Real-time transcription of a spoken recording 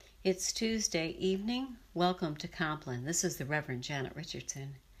It's Tuesday evening. Welcome to Compline. This is the Reverend Janet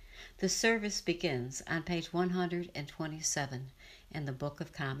Richardson. The service begins on page 127 in the Book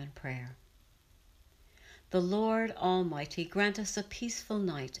of Common Prayer. The Lord Almighty grant us a peaceful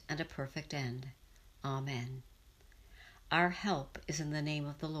night and a perfect end. Amen. Our help is in the name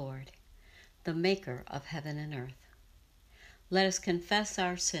of the Lord, the Maker of heaven and earth. Let us confess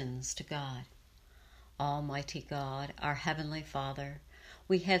our sins to God. Almighty God, our Heavenly Father,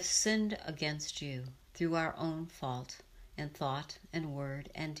 we have sinned against you through our own fault in thought and word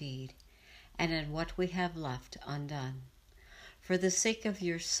and deed, and in what we have left undone. For the sake of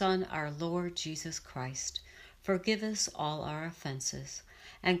your Son, our Lord Jesus Christ, forgive us all our offenses,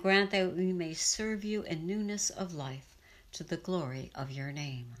 and grant that we may serve you in newness of life to the glory of your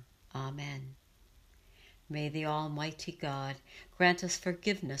name. Amen. May the Almighty God grant us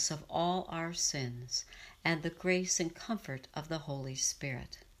forgiveness of all our sins and the grace and comfort of the Holy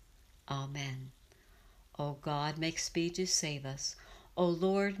Spirit. Amen. O God, make speed to save us. O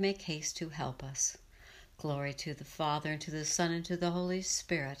Lord, make haste to help us. Glory to the Father, and to the Son, and to the Holy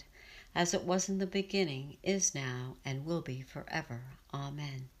Spirit, as it was in the beginning, is now, and will be forever.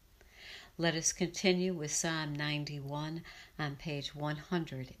 Amen. Let us continue with Psalm 91 on page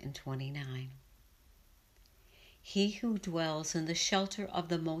 129. He who dwells in the shelter of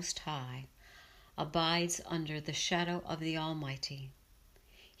the Most High abides under the shadow of the Almighty.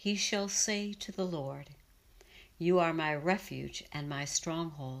 He shall say to the Lord, You are my refuge and my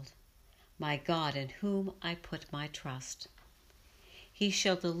stronghold, my God in whom I put my trust. He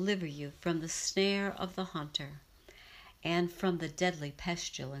shall deliver you from the snare of the hunter and from the deadly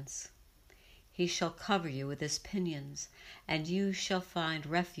pestilence. He shall cover you with his pinions, and you shall find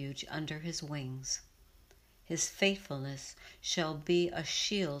refuge under his wings. His faithfulness shall be a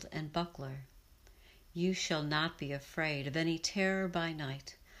shield and buckler. You shall not be afraid of any terror by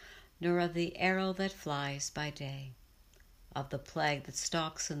night, nor of the arrow that flies by day, of the plague that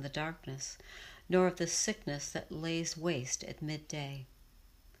stalks in the darkness, nor of the sickness that lays waste at midday.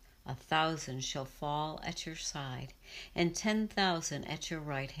 1,000 shall fall at your side, and 10,000 at your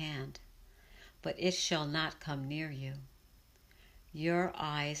right hand, but it shall not come near you. Your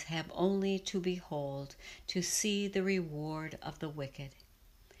eyes have only to behold, to see the reward of the wicked,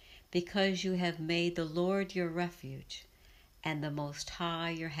 because you have made the Lord your refuge, and the Most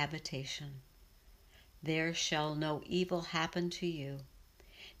High your habitation. There shall no evil happen to you,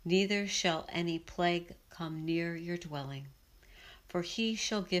 neither shall any plague come near your dwelling. For he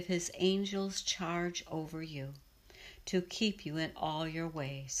shall give his angels charge over you, to keep you in all your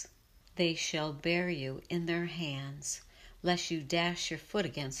ways. They shall bear you in their hands, lest you dash your foot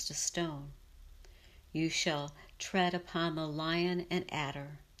against a stone. You shall tread upon the lion and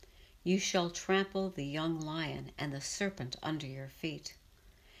adder. You shall trample the young lion and the serpent under your feet.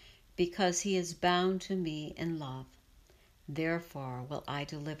 Because he is bound to me in love, therefore will I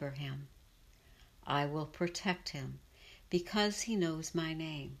deliver him. I will protect him, because he knows my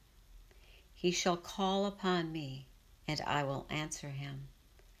name. He shall call upon me, and I will answer him.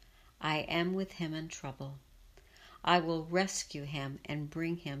 I am with him in trouble. I will rescue him and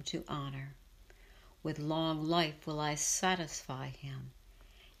bring him to honor. With long life will I satisfy him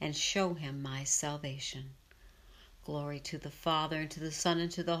and show him my salvation. Glory to the Father, and to the Son,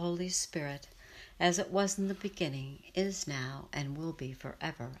 and to the Holy Spirit, as it was in the beginning, is now, and will be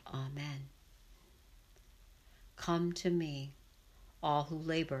forever. Amen. Come to me, all who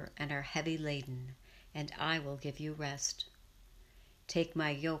labor and are heavy laden, and I will give you rest. Take my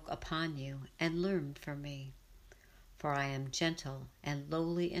yoke upon you and learn from me, for I am gentle and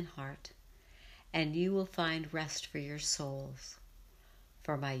lowly in heart, and you will find rest for your souls.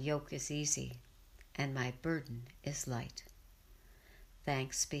 For my yoke is easy, and my burden is light.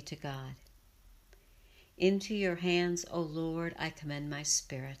 Thanks be to God. Into your hands, O Lord, I commend my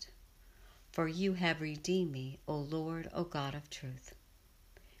spirit, for you have redeemed me, O Lord, O God of truth.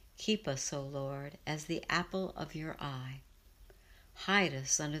 Keep us, O Lord, as the apple of your eye. Hide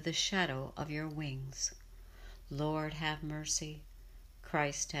us under the shadow of your wings. Lord, have mercy.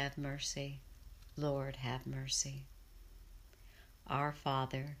 Christ, have mercy. Lord, have mercy. Our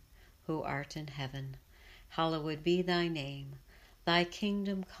Father, who art in heaven, hallowed be thy name. Thy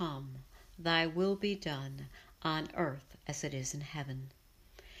kingdom come, thy will be done, on earth as it is in heaven.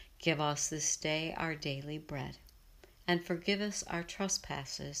 Give us this day our daily bread, and forgive us our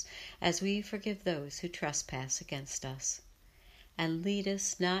trespasses, as we forgive those who trespass against us. And lead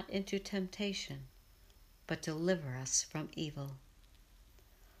us not into temptation, but deliver us from evil.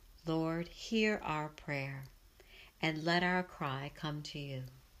 Lord, hear our prayer, and let our cry come to you.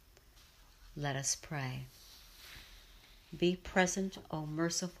 Let us pray. Be present, O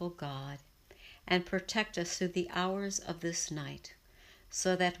merciful God, and protect us through the hours of this night,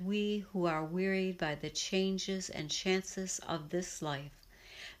 so that we who are wearied by the changes and chances of this life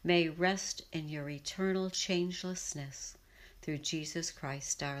may rest in your eternal changelessness through Jesus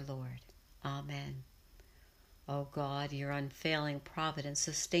Christ our Lord. Amen. O God, your unfailing providence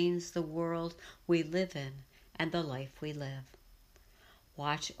sustains the world we live in and the life we live.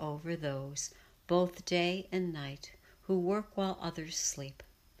 Watch over those, both day and night, who work while others sleep,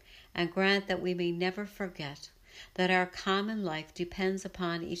 and grant that we may never forget that our common life depends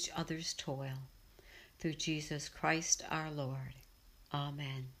upon each other's toil. Through Jesus Christ our Lord.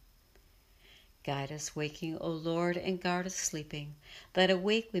 Amen. Guide us waking, O Lord, and guard us sleeping, that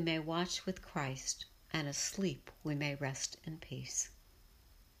awake we may watch with Christ, and asleep we may rest in peace.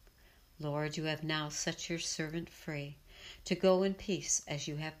 Lord, you have now set your servant free to go in peace as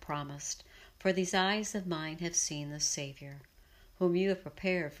you have promised, for these eyes of mine have seen the Savior, whom you have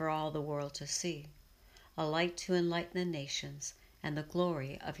prepared for all the world to see, a light to enlighten the nations, and the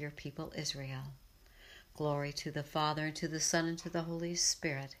glory of your people Israel. Glory to the Father, and to the Son, and to the Holy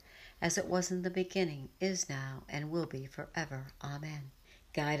Spirit, as it was in the beginning, is now, and will be forever. Amen.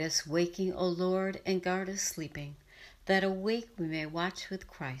 Guide us waking, O Lord, and guard us sleeping, that awake we may watch with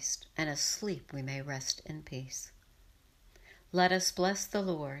Christ, and asleep we may rest in peace. Let us bless the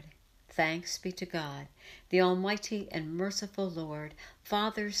Lord. Thanks be to God, the Almighty and merciful Lord,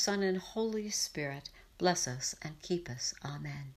 Father, Son, and Holy Spirit, bless us and keep us. Amen.